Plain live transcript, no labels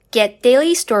Get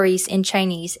daily stories in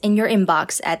Chinese in your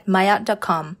inbox at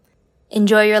maya.com.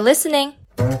 Enjoy your listening!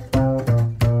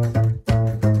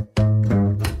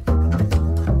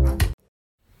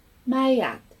 麦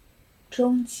雅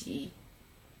终极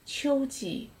秋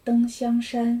季登香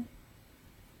山。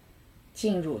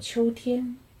进入秋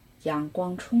天，阳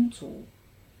光充足，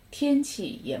天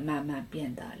气也慢慢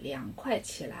变得凉快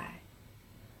起来。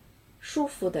舒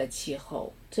服的气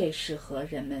候最适合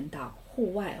人们到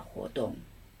户外活动。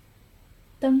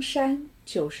登山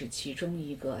就是其中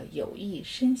一个有益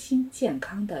身心健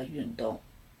康的运动，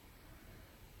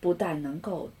不但能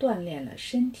够锻炼了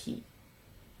身体，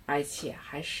而且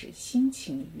还使心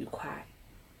情愉快，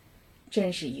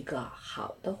真是一个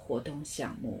好的活动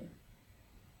项目。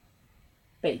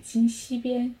北京西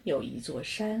边有一座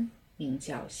山，名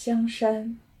叫香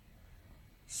山。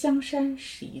香山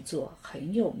是一座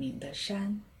很有名的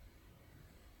山，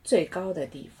最高的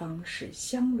地方是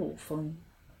香炉峰，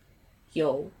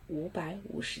有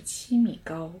557米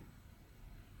高，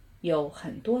有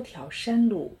很多条山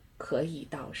路可以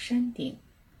到山顶。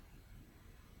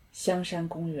香山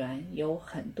公园有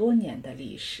很多年的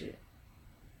历史，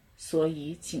所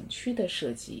以景区的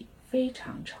设计非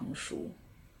常成熟，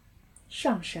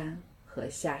上山和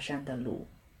下山的路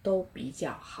都比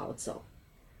较好走，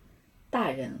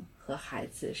大人和孩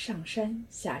子上山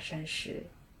下山时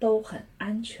都很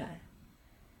安全。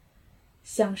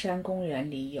香山公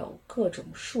园里有各种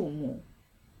树木，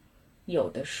有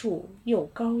的树又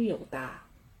高又大，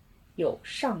有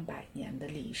上百年的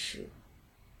历史。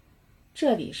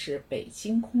这里是北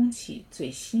京空气最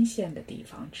新鲜的地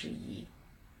方之一，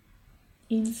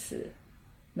因此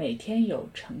每天有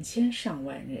成千上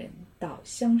万人到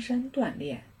香山锻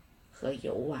炼和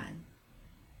游玩。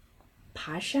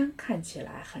爬山看起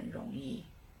来很容易，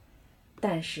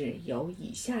但是有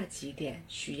以下几点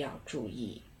需要注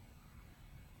意。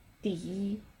第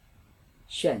一，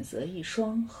选择一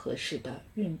双合适的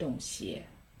运动鞋，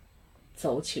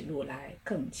走起路来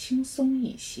更轻松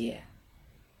一些。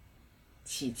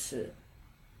其次，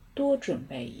多准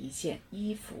备一件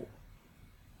衣服，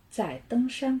在登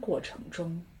山过程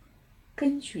中，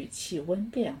根据气温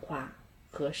变化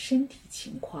和身体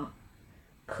情况，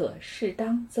可适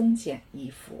当增减衣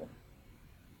服。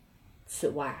此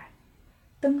外，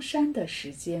登山的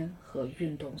时间和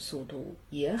运动速度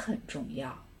也很重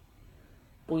要，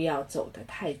不要走得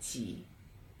太急。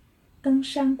登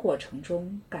山过程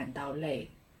中感到累，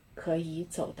可以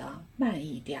走得慢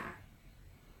一点儿。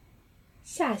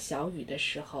下小雨的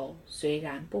时候虽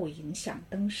然不影响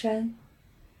登山，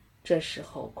这时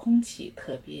候空气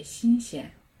特别新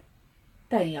鲜，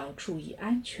但要注意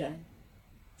安全，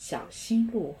小心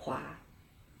路滑。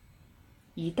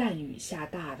一旦雨下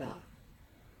大了，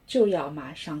就要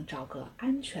马上找个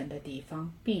安全的地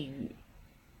方避雨。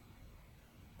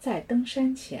在登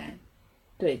山前，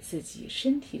对自己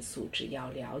身体素质要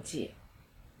了解，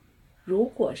如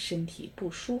果身体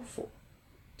不舒服，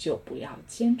就不要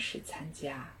坚持参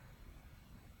加。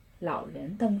老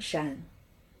人登山，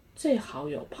最好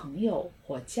有朋友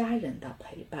或家人的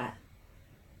陪伴，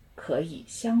可以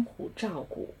相互照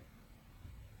顾。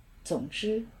总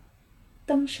之，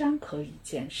登山可以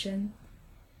健身，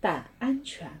但安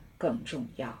全更重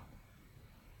要。